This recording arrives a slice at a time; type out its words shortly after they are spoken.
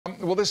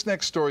Well, this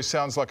next story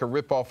sounds like a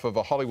rip-off of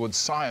a Hollywood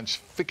science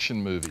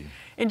fiction movie.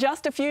 In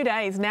just a few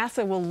days,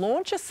 NASA will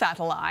launch a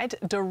satellite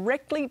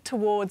directly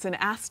towards an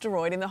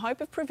asteroid in the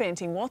hope of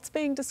preventing what's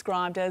being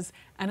described as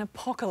an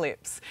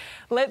apocalypse.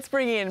 Let's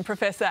bring in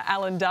Professor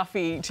Alan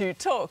Duffy to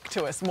talk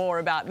to us more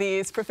about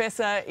this.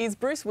 Professor, is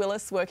Bruce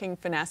Willis working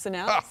for NASA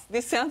now?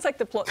 This sounds like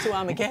the plot to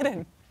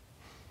Armageddon.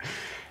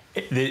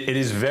 It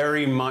is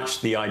very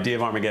much the idea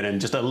of Armageddon,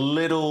 just a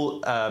little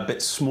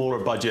bit smaller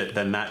budget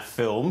than that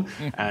film,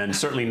 and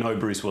certainly no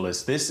Bruce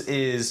Willis. This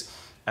is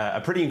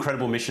a pretty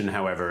incredible mission,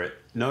 however,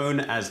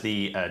 known as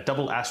the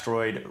Double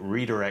Asteroid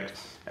Redirect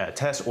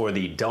Test, or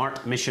the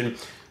DART mission.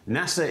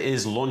 NASA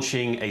is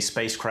launching a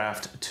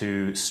spacecraft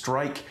to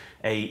strike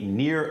a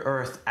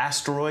near-Earth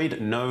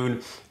asteroid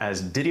known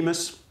as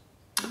Didymus.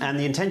 And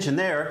the intention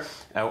there,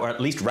 or at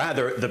least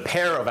rather the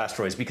pair of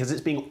asteroids, because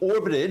it's being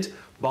orbited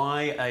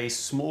by a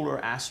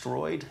smaller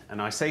asteroid.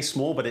 And I say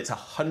small, but it's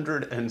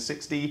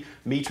 160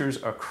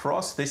 meters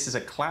across. This is a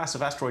class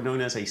of asteroid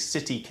known as a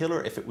city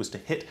killer. If it was to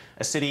hit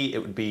a city, it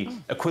would be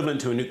equivalent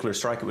to a nuclear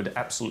strike. It would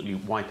absolutely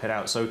wipe it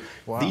out. So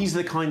these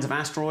are the kinds of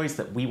asteroids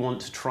that we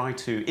want to try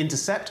to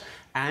intercept,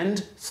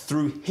 and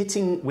through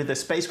hitting with a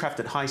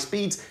spacecraft at high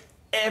speeds,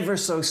 ever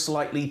so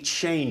slightly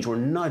change or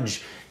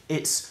nudge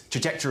its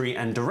trajectory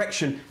and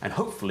direction, and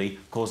hopefully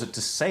cause it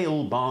to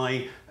sail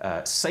by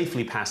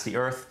safely past the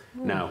Earth.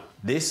 Now,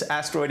 this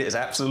asteroid is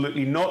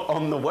absolutely not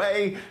on the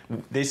way.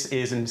 This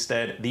is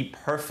instead the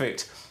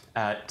perfect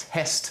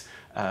test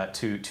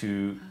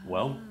to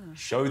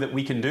show that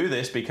we can do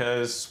this,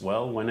 because,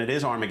 well, when it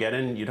is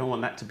Armageddon, you don't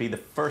want that to be the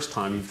first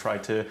time you've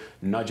tried to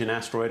nudge an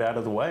asteroid out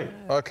of the way.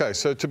 Okay,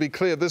 so to be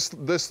clear, this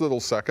little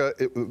sucker,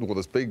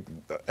 this big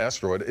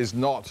asteroid, is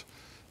not...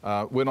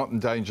 we're not in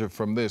danger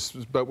from this,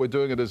 but we're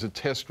doing it as a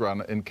test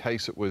run in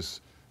case it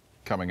was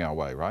coming our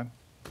way, right?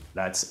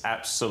 That's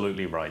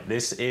absolutely right.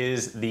 This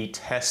is the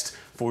test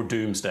for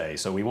doomsday.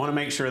 So we want to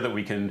make sure that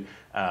we can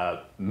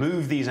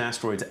move these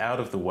asteroids out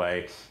of the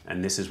way,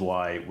 and this is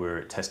why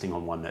we're testing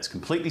on one that's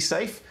completely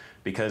safe,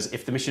 because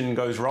if the mission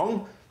goes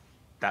wrong,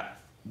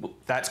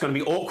 that's going to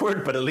be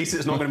awkward, but at least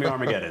it's not going to be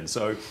Armageddon.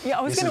 So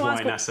this is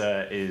why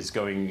NASA is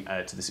going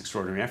to this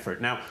extraordinary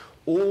effort. Now,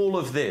 all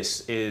of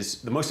this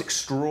is the most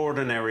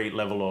extraordinary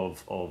level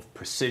of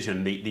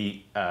precision.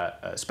 The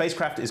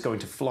spacecraft is going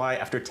to fly,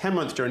 after a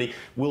 10-month journey,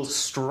 will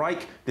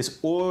strike this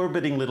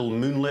orbiting little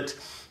moonlet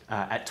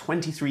at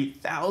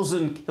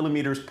 23,000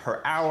 kilometers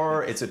per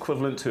hour. It's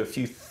equivalent to a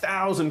few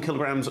thousand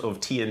kilograms of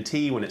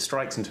TNT when it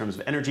strikes in terms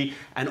of energy.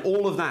 And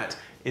all of that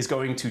is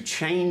going to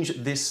change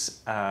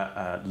this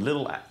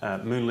little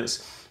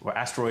moonlet's or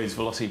asteroid's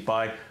velocity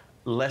by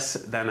less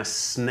than a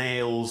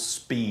snail's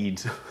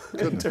speed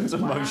in terms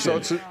of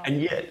motion.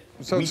 And yet,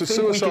 we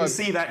think we can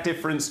see that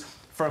difference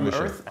from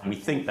Earth, and we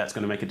think that's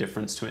going to make a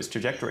difference to its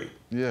trajectory.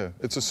 Yeah,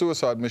 it's a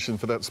suicide mission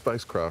for that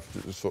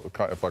spacecraft, sort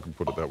of, if I can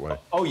put it that way.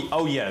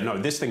 Oh yeah, no,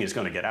 this thing is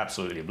going to get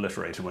absolutely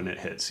obliterated when it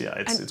hits. Yeah,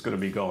 it's going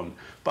to be gone.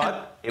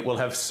 But it will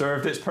have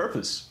served its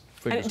purpose.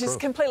 And it's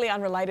just completely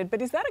unrelated,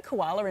 but is that a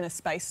koala in a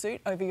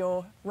spacesuit over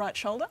your right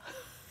shoulder?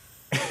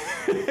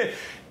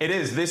 It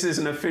is. This is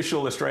an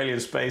official Australian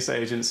Space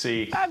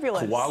Agency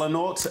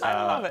koala-naut. I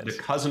love it. The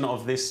cousin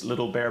of this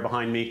little bear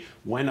behind me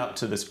went up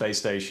to the space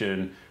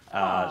station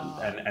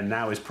and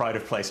now is pride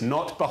of place.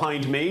 Not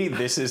behind me.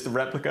 This is the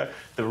replica.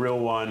 The real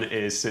one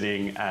is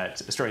sitting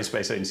at Australian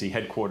Space Agency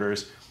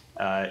headquarters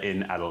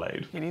in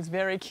Adelaide. It is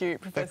very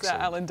cute. Professor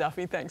Alan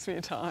Duffy, thanks for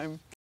your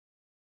time.